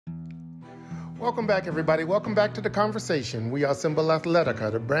Welcome back, everybody. Welcome back to The Conversation. We are Symbol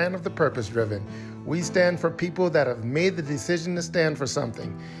Athletica, the brand of the purpose-driven. We stand for people that have made the decision to stand for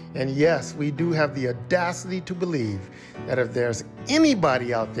something. And yes, we do have the audacity to believe that if there's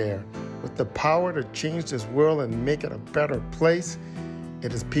anybody out there with the power to change this world and make it a better place,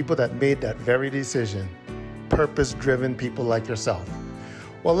 it is people that made that very decision. Purpose-driven people like yourself.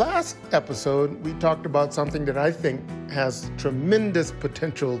 Well, last episode, we talked about something that I think has tremendous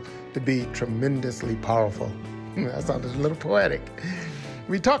potential to be tremendously powerful. That sounded a little poetic.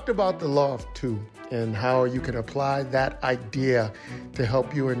 We talked about the law of two and how you can apply that idea to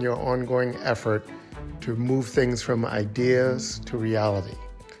help you in your ongoing effort to move things from ideas to reality.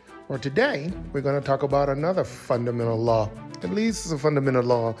 Well, today, we're going to talk about another fundamental law, at least it's a fundamental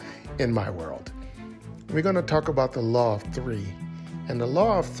law in my world. We're going to talk about the law of three. And the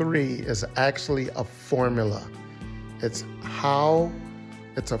law of three is actually a formula. It's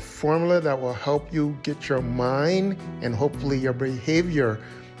a formula that will help you get your mind and hopefully your behavior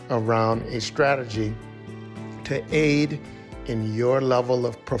around a strategy to aid in your level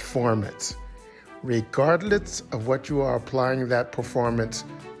of performance, regardless of what you are applying that performance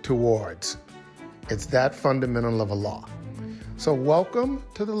towards. It's that fundamental of a law. So welcome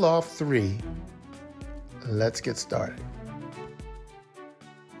to the law of three. Let's get started.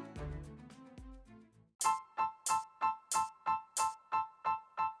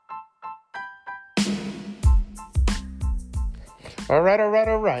 All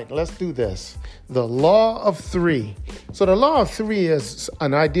right. Let's do this. The law of three. So the law of three is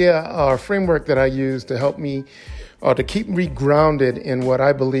an idea or framework that I use to help me or to keep me grounded in what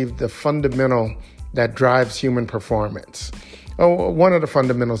I believe the fundamental that drives human performance. One of the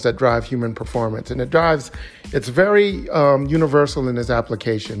fundamentals that drive human performance. And it's very universal in its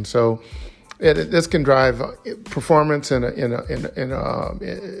application. So this can drive performance in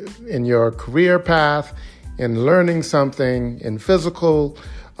your career path, in learning something, in physical.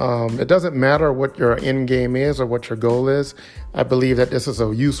 It doesn't matter what your end game is or what your goal is. I believe that this is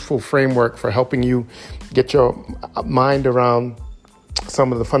a useful framework for helping you get your mind around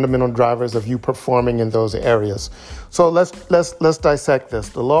some of the fundamental drivers of you performing in those areas. So let's dissect this.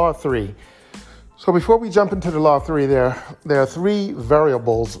 The law of three. So before we jump into the law of three, there are three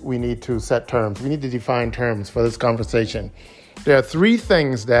variables we need to set terms. We need to define terms for this conversation. There are three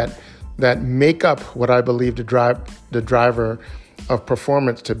things that make up what I believe the driver of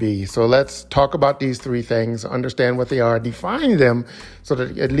performance to be. So let's talk about these three things, understand what they are, define them so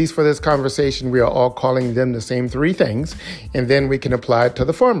that at least for this conversation, we are all calling them the same three things, and then we can apply it to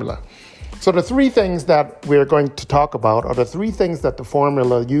the formula. So the three things that we're going to talk about are the three things that the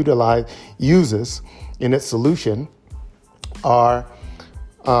formula uses in its solution are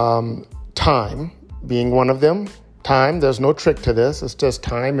time being one of them. Time, there's no trick to this. It's just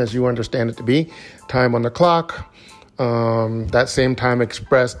time as you understand it to be. Time on the clock, that same time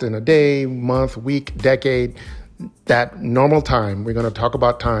expressed in a day, month, week, decade, that normal time. We're going to talk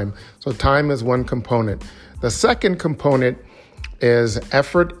about time. So time is one component. The second component is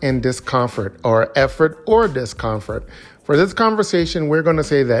effort and discomfort, or effort or discomfort. For this conversation, we're going to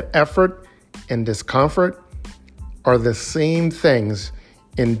say that effort and discomfort are the same things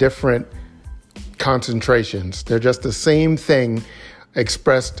in different concentrations. They're just the same thing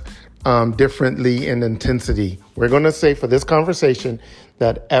expressed differently in intensity. We're going to say for this conversation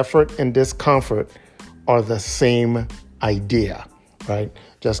that effort and discomfort are the same idea, right?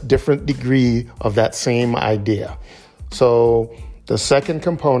 Just different degree of that same idea. So the second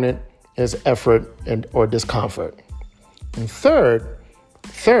component is effort or discomfort. And third,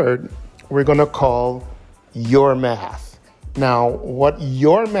 we're going to call your math. Now, what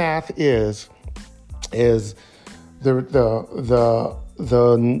your math is the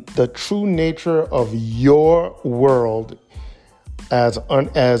true nature of your world as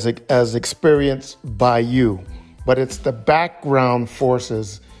experienced by you, but it's the background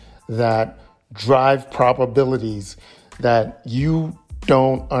forces that drive probabilities that you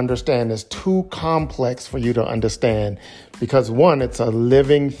don't understand. It's too complex for you to understand because one, it's a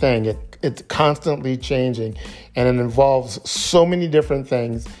living thing. It's constantly changing and it involves so many different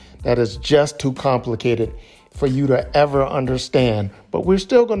things that is just too complicated for you to ever understand, but we're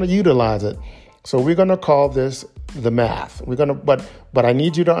still going to utilize it. So we're going to call this the math. But I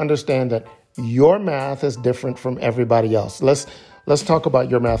need you to understand that your math is different from everybody else. Let's talk about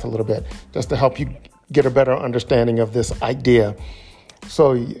your math a little bit, just to help you get a better understanding of this idea.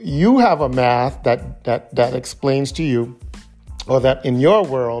 So you have a math that explains to you, or that in your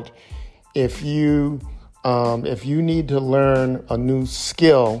world, if you need to learn a new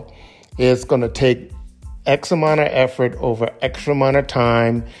skill, it's going to take X amount of effort over X amount of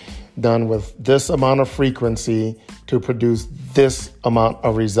time. done with this amount of frequency to produce this amount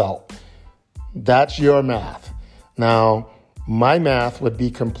of result. That's your math. Now, my math would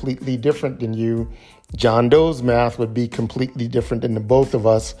be completely different than you. John Doe's math would be completely different than the both of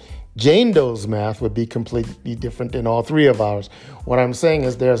us. Jane Doe's math would be completely different than all three of ours. What I'm saying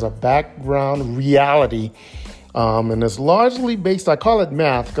is there's a background reality, and it's largely based, I call it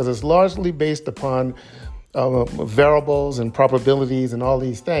math because it's largely based upon variables and probabilities and all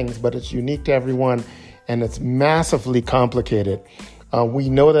these things, but it's unique to everyone and it's massively complicated. We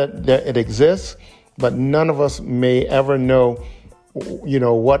know that it exists, but none of us may ever know,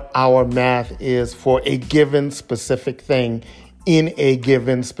 what our math is for a given specific thing in a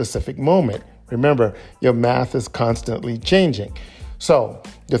given specific moment. Remember, your math is constantly changing. So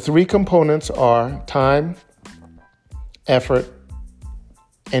the three components are time, effort,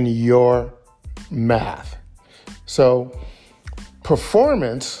 and your math. So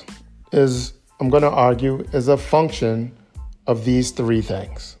performance is, I'm going to argue, is a function of these three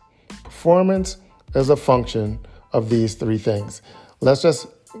things. Performance is a function of these three things. Let's just,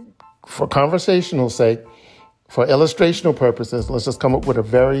 for conversational sake, for illustrational purposes, let's just come up with a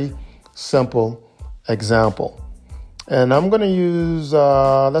very simple example. And I'm going to use,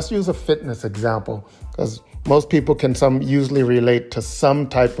 let's use a fitness example because most people can usually relate to some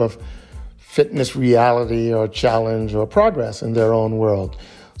type of fitness reality or challenge or progress in their own world.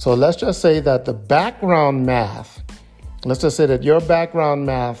 So let's just say that the background math, let's just say that your background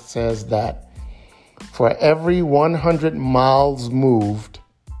math says that for every 100 miles moved,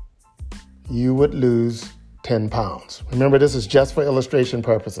 you would lose 10 pounds. Remember, this is just for illustration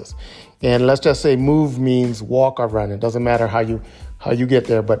purposes. And let's just say move means walk or run. It doesn't matter how you get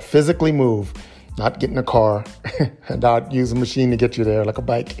there, but physically move, not get in a car and not use a machine to get you there like a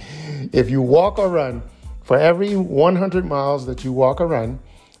bike. If you walk or run, for every 100 miles that you walk or run,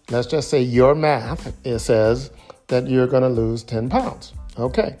 let's just say your math, it says that you're going to lose 10 pounds.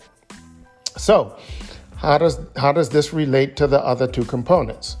 Okay. So how does this relate to the other two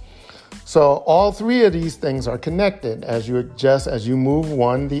components? So all three of these things are connected. As you move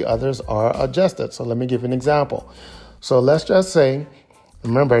one, the others are adjusted. So let me give you an example. So let's just say,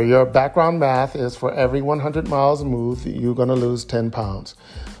 remember, your background math is for every 100 miles moved, you're going to lose 10 pounds.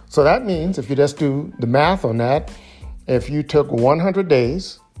 So that means if you just do the math on that, if you took 100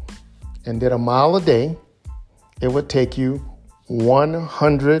 days and did a mile a day, it would take you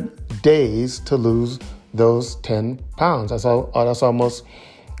 100 days to lose those 10 pounds. That's almost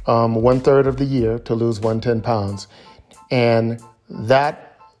 1/3 of the year to lose 110 pounds. And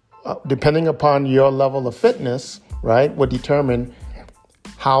that, depending upon your level of fitness, right, would determine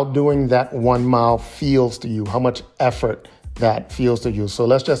how doing that 1 mile feels to you, how much effort that feels to you. So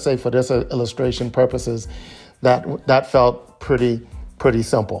let's just say for this illustration purposes, that felt pretty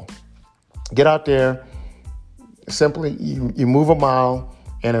simple. Get out there, simply you move a mile,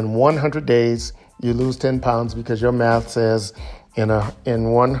 and in 100 days, you lose 10 pounds because your math says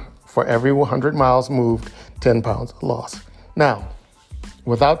for every 100 miles moved, 10 pounds lost. Now,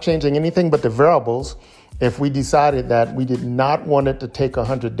 without changing anything but the variables, if we decided that we did not want it to take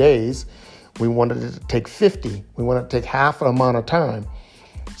 100 days, we wanted it to take 50. We wanted to take half the amount of time.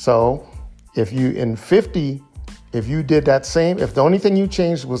 So if you did that same, if the only thing you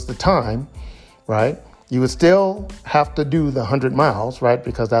changed was the time, right, you would still have to do the 100 miles, right,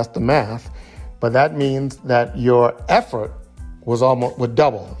 because that's the math. But that means that your effort would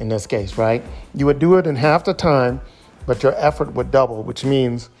double in this case, right? You would do it in half the time, but your effort would double, which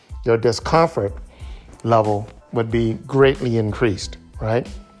means your discomfort level would be greatly increased, right?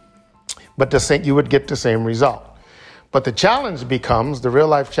 But you would get the same result. But the challenge becomes, the real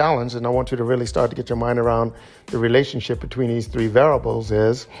life challenge, and I want you to really start to get your mind around the relationship between these three variables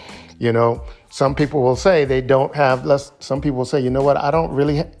is, some people will say some people will say, you know what, I don't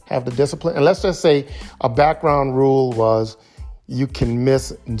really have the discipline. And let's just say a background rule was you can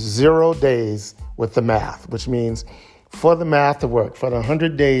miss 0 days with the math, which means for the math to work, for the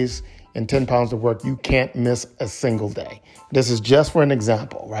 100 days and 10 pounds to work, you can't miss a single day. This is just for an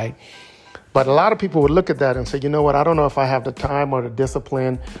example, right? But a lot of people would look at that and say, you know what, I don't know if I have the time or the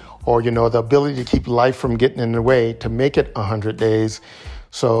discipline or, the ability to keep life from getting in the way to make it 100 days.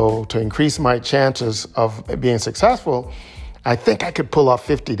 So to increase my chances of being successful, I think I could pull off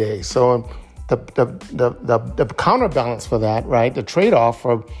 50 days. So the counterbalance for that, right, the trade-off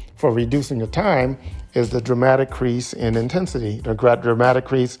for reducing the time is the dramatic increase in intensity, the dramatic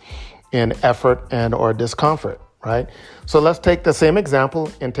increase in effort and or discomfort, right? So let's take the same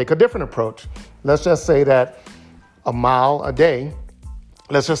example and take a different approach. Let's just say that a mile a day,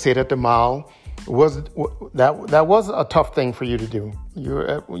 let's just say that the mile that was a tough thing for you to do.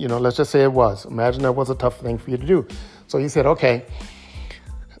 Let's just say it was. Imagine that was a tough thing for you to do. So you said, okay,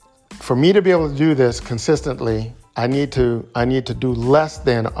 for me to be able to do this consistently, I need to do less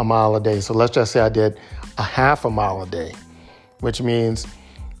than a mile a day. So let's just say I did a half a mile a day, which means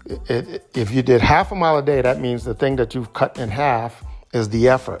if you did half a mile a day, that means the thing that you've cut in half is the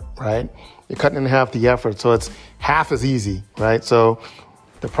effort, right? You're cutting in half the effort, so it's half as easy, right? So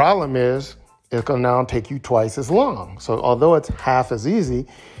the problem is it's going to now take you twice as long. So although it's half as easy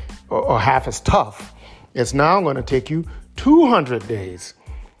or half as tough, it's now going to take you 200 days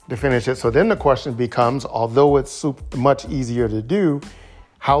to finish it. So then the question becomes, although it's much easier to do,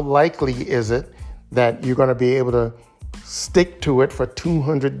 how likely is it that you're going to be able to stick to it for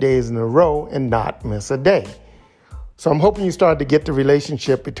 200 days in a row and not miss a day? So I'm hoping you start to get the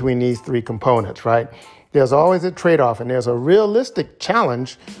relationship between these three components, right? There's always a trade-off, and there's a realistic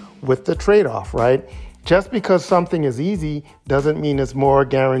challenge with the trade-off, right? Just because something is easy doesn't mean it's more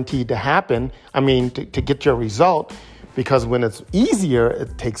guaranteed to happen. To get your result, because when it's easier,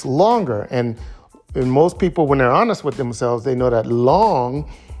 it takes longer. And most people, when they're honest with themselves, they know that long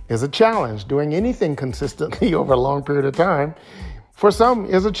is a challenge. Doing anything consistently over a long period of time, for some,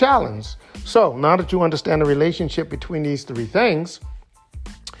 is a challenge. So now that you understand the relationship between these three things,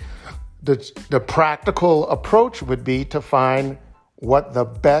 the practical approach would be to find what the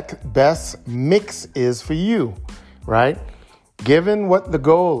best mix is for you, right? Given what the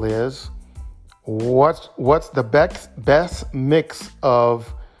goal is, what's the best mix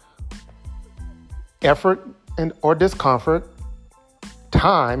of effort or discomfort,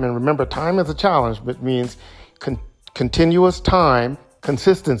 time, and remember, time is a challenge, which means continuous time,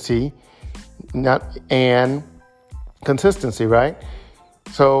 consistency, and consistency, right?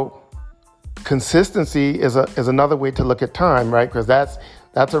 So consistency is another way to look at time, right? Because that's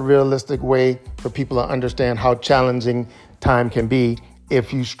a realistic way for people to understand how challenging time can be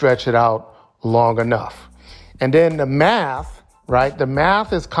if you stretch it out long enough. And then the math, right? The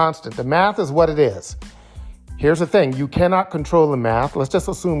math is constant. The math is what it is. Here's the thing. You cannot control the math. Let's just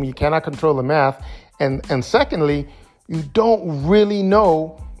assume you cannot control the math. And secondly, you don't really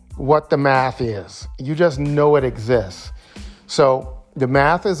know what the math is. You just know it exists. So the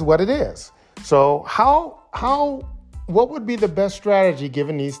math is what it is. So what would be the best strategy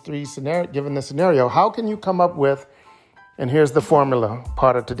given the scenario? How can you come up with, and here's the formula,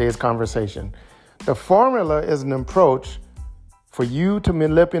 part of today's conversation. The formula is an approach for you to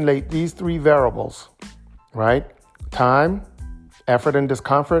manipulate these three variables, right? Time, effort and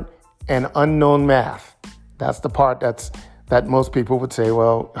discomfort, and unknown math. That's the part that most people would say,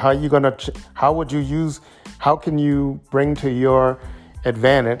 well, how can you bring to your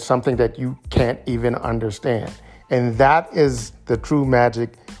advantage something that you can't even understand? And that is the true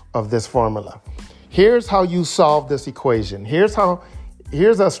magic of this formula. Here's how you solve this equation. Here's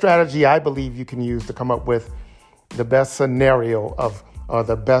a strategy I believe you can use to come up with the best scenario or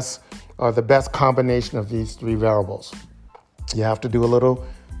the best combination of these three variables. You have to do a little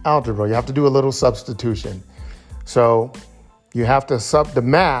algebra. You have to do a little substitution. So you have to the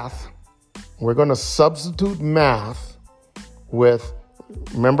math. We're going to substitute math with,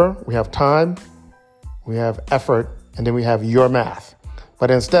 remember, we have time, we have effort, and then we have your math.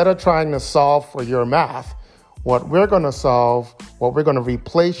 But instead of trying to solve for your math, what we're going to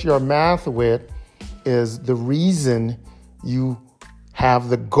replace your math with is the reason you have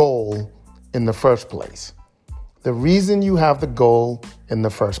the goal in the first place. The reason you have the goal in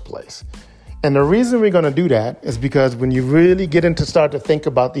the first place. And the reason we're going to do that is because when you really start to think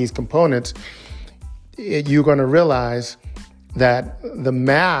about these components, you're going to realize that the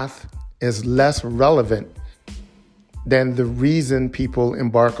math is less relevant than the reason people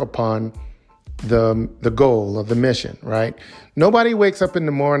embark upon the goal of the mission, right? Nobody wakes up in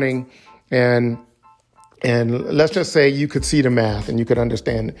the morning and let's just say you could see the math and you could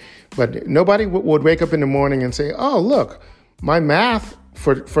understand it, but nobody would wake up in the morning and say, oh, look, my math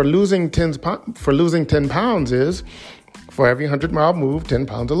for losing 10 pounds is for every 100-mile move, 10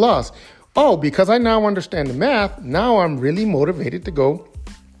 pounds of loss. Oh, because I now understand the math, now I'm really motivated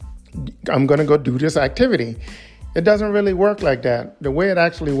I'm going to go do this activity. It doesn't really work like that. The way it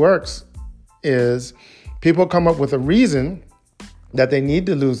actually works is people come up with a reason that they need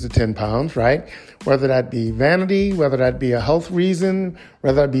to lose the 10 pounds, right? Whether that be vanity, whether that be a health reason,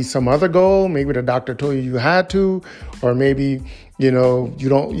 whether that be some other goal, maybe the doctor told you had to, or maybe,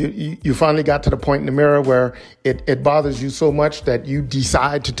 you finally got to the point in the mirror where it bothers you so much that you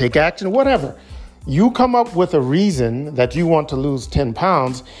decide to take action, whatever. You come up with a reason that you want to lose 10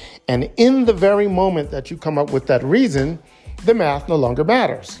 pounds, and in the very moment that you come up with that reason, the math no longer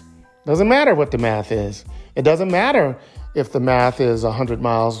matters. Doesn't matter what the math is. It doesn't matter if the math is 100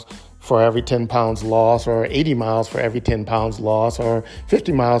 miles for every 10 pounds loss, or 80 miles for every 10 pounds loss, or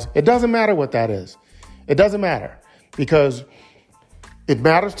 50 miles. It doesn't matter what that is. It doesn't matter, because it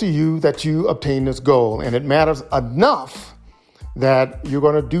matters to you that you obtain this goal, and it matters enough that you're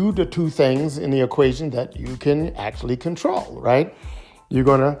going to do the two things in the equation that you can actually control, right? You're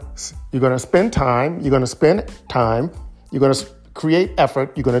going to spend time, you're going to create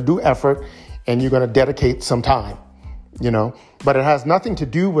effort, you're going to do effort, and you're going to dedicate some time, But it has nothing to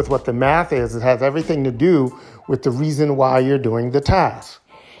do with what the math is. It has everything to do with the reason why you're doing the task.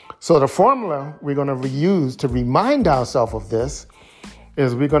 So the formula we're going to reuse to remind ourselves of this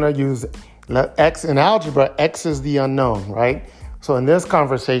is we're going to use X in algebra. X is the unknown, right? So in this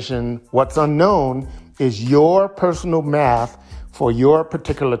conversation, what's unknown is your personal math for your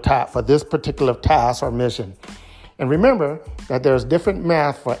particular task, for this particular task or mission. And remember that there's different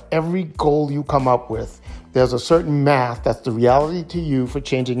math for every goal you come up with. There's a certain math that's the reality to you for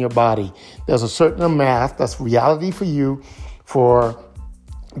changing your body. There's a certain math that's reality for you for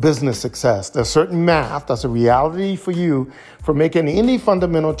business success. There's certain math that's a reality for you for making any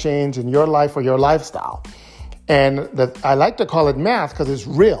fundamental change in your life or your lifestyle. And I like to call it math because it's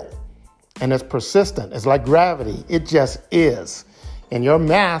real and it's persistent. It's like gravity. It just is. And your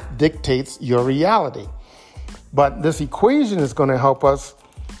math dictates your reality. But this equation is going to help us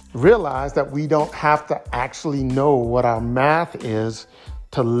realize that we don't have to actually know what our math is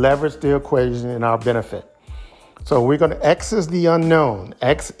to leverage the equation in our benefit. So X is the unknown.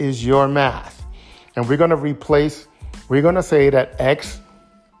 X is your math. And we're going to say that X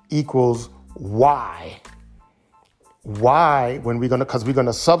equals Y. Y, because we're going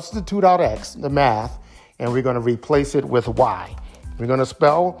to substitute out X, the math, and we're going to replace it with Y. We're not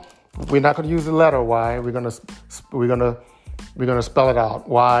going to use the letter Y. We're going to spell it out.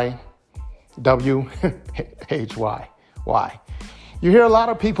 Y, W, H, Y, Y. You hear a lot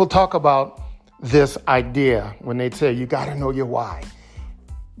of people talk about this idea when they say you got to know your why.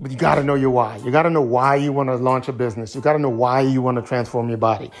 But you got to know your why. You got to know why you want to launch a business. You got to know why you want to transform your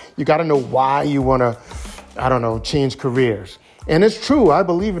body. You got to know why you want to, change careers. And it's true. I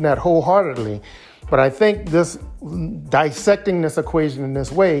believe in that wholeheartedly. But I think dissecting this equation in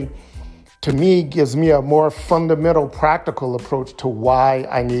this way, to me, gives me a more fundamental, practical approach to why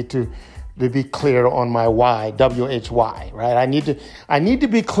I need to be clear on my why, W-H-Y, right? I need to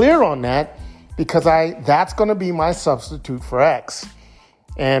be clear on that, because that's going to be my substitute for X.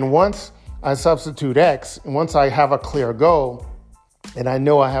 And once I substitute X, once I have a clear goal, and I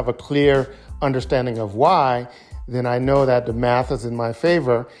know I have a clear understanding of Y, then I know that the math is in my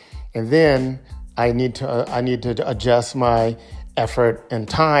favor. And then I need to adjust my effort and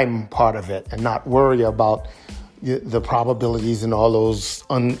time part of it and not worry about the probabilities and all those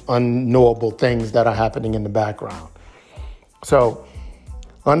unknowable things that are happening in the background. So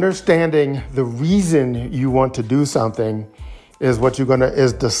understanding the reason you want to do something is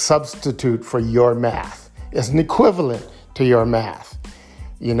is the substitute for your math. It's an equivalent to your math.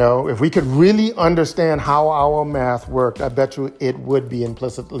 If we could really understand how our math worked, I bet you it would be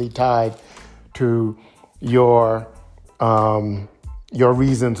implicitly tied to your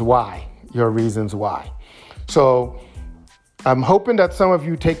reasons why. So I'm hoping that some of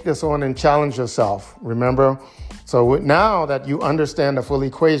you take this on and challenge yourself. Remember? So now that you understand the full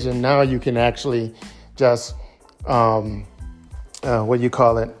equation, now you can actually just, you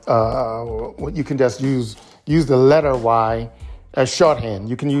can just use the letter Y as shorthand.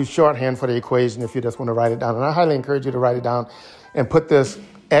 You can use shorthand for the equation if you just want to write it down. And I highly encourage you to write it down and put this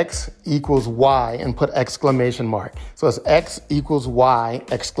X equals Y and put exclamation mark. So it's X equals Y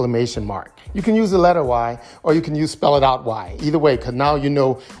exclamation mark. You can use the letter Y, or you can spell it out Y. Either way, because now you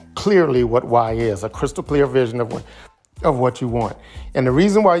know clearly what Y is, a crystal clear vision of what you want. And the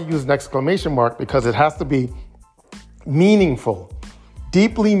reason why you use an exclamation mark, because it has to be meaningful,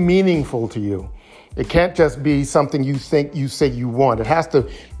 deeply meaningful to you. It can't just be something you say you want. It has to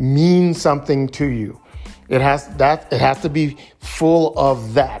mean something to you. It has to be full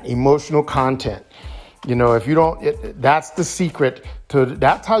of that emotional content. If you don't, that's the secret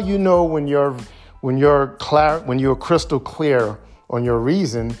that's how you know when you're crystal clear on your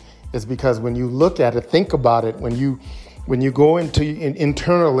reason, is because when you look at it, think about it, when you go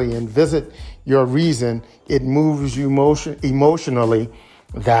internally and visit your reason, it moves you emotionally.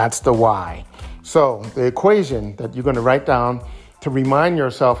 That's the why. So the equation that you're going to write down to remind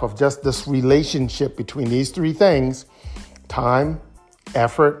yourself of just this relationship between these three things: time,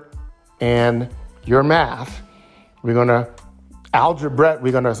 effort, and your math. We're going to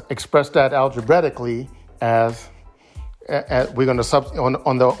express that algebraically as we're going to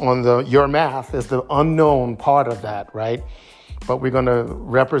on the your math is the unknown part of that, right? But we're going to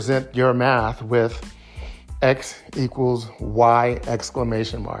represent your math with X equals Y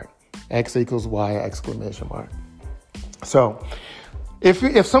exclamation mark. X equals Y exclamation mark. So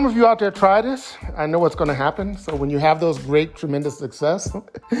if some of you out there try this, I know what's going to happen. So when you have those great, tremendous success,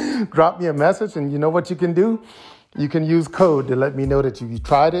 drop me a message, and you know what you can do? You can use code to let me know that you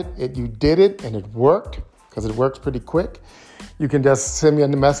tried it, you did it, and it worked, because it works pretty quick. You can just send me a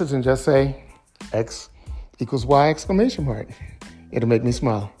message and just say X equals Y exclamation mark. It'll make me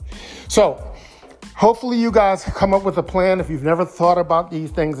smile. So hopefully you guys come up with a plan. If you've never thought about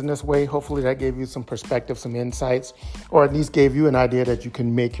these things in this way, hopefully that gave you some perspective, some insights, or at least gave you an idea that you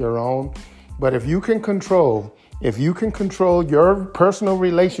can make your own. But if you can control your personal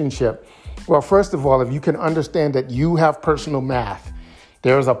relationship, well, first of all, if you can understand that you have personal math,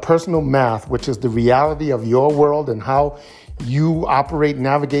 there is a personal math, which is the reality of your world and how you operate,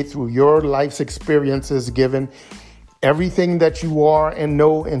 navigate through your life's experiences, given everything that you are and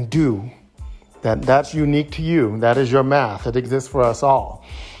know and do. That's unique to you. That is your math. It exists for us all.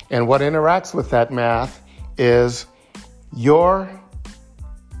 And what interacts with that math is your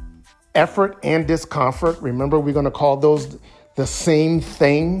effort and discomfort. Remember, we're going to call those the same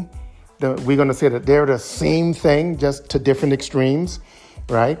thing. We're going to say that they're the same thing, just to different extremes,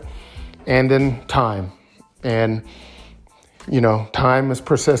 right? And then time. And, time is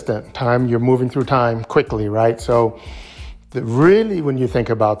persistent. Time, you're moving through time quickly, right? So really, when you think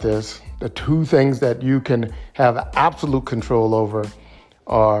about this, the two things that you can have absolute control over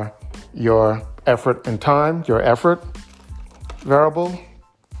are your effort and time, your effort variable,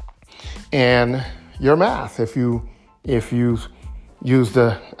 and your math, if you use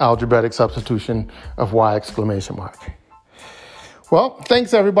the algebraic substitution of Y exclamation mark. Well,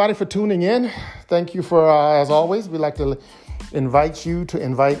 thanks everybody for tuning in. Thank you for, as always, we like to invite you to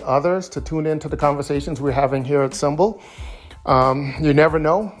invite others to tune into the conversations we're having here at Symbol. You never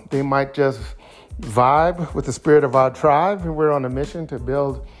know. They might just vibe with the spirit of our tribe. We're on a mission to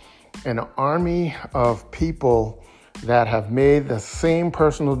build an army of people that have made the same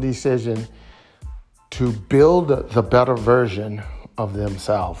personal decision to build the better version of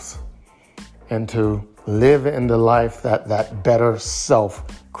themselves and to live in the life that better self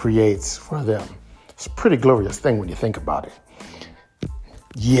creates for them. It's a pretty glorious thing when you think about it.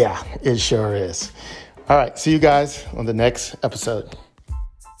 Yeah, it sure is. All right, see you guys on the next episode.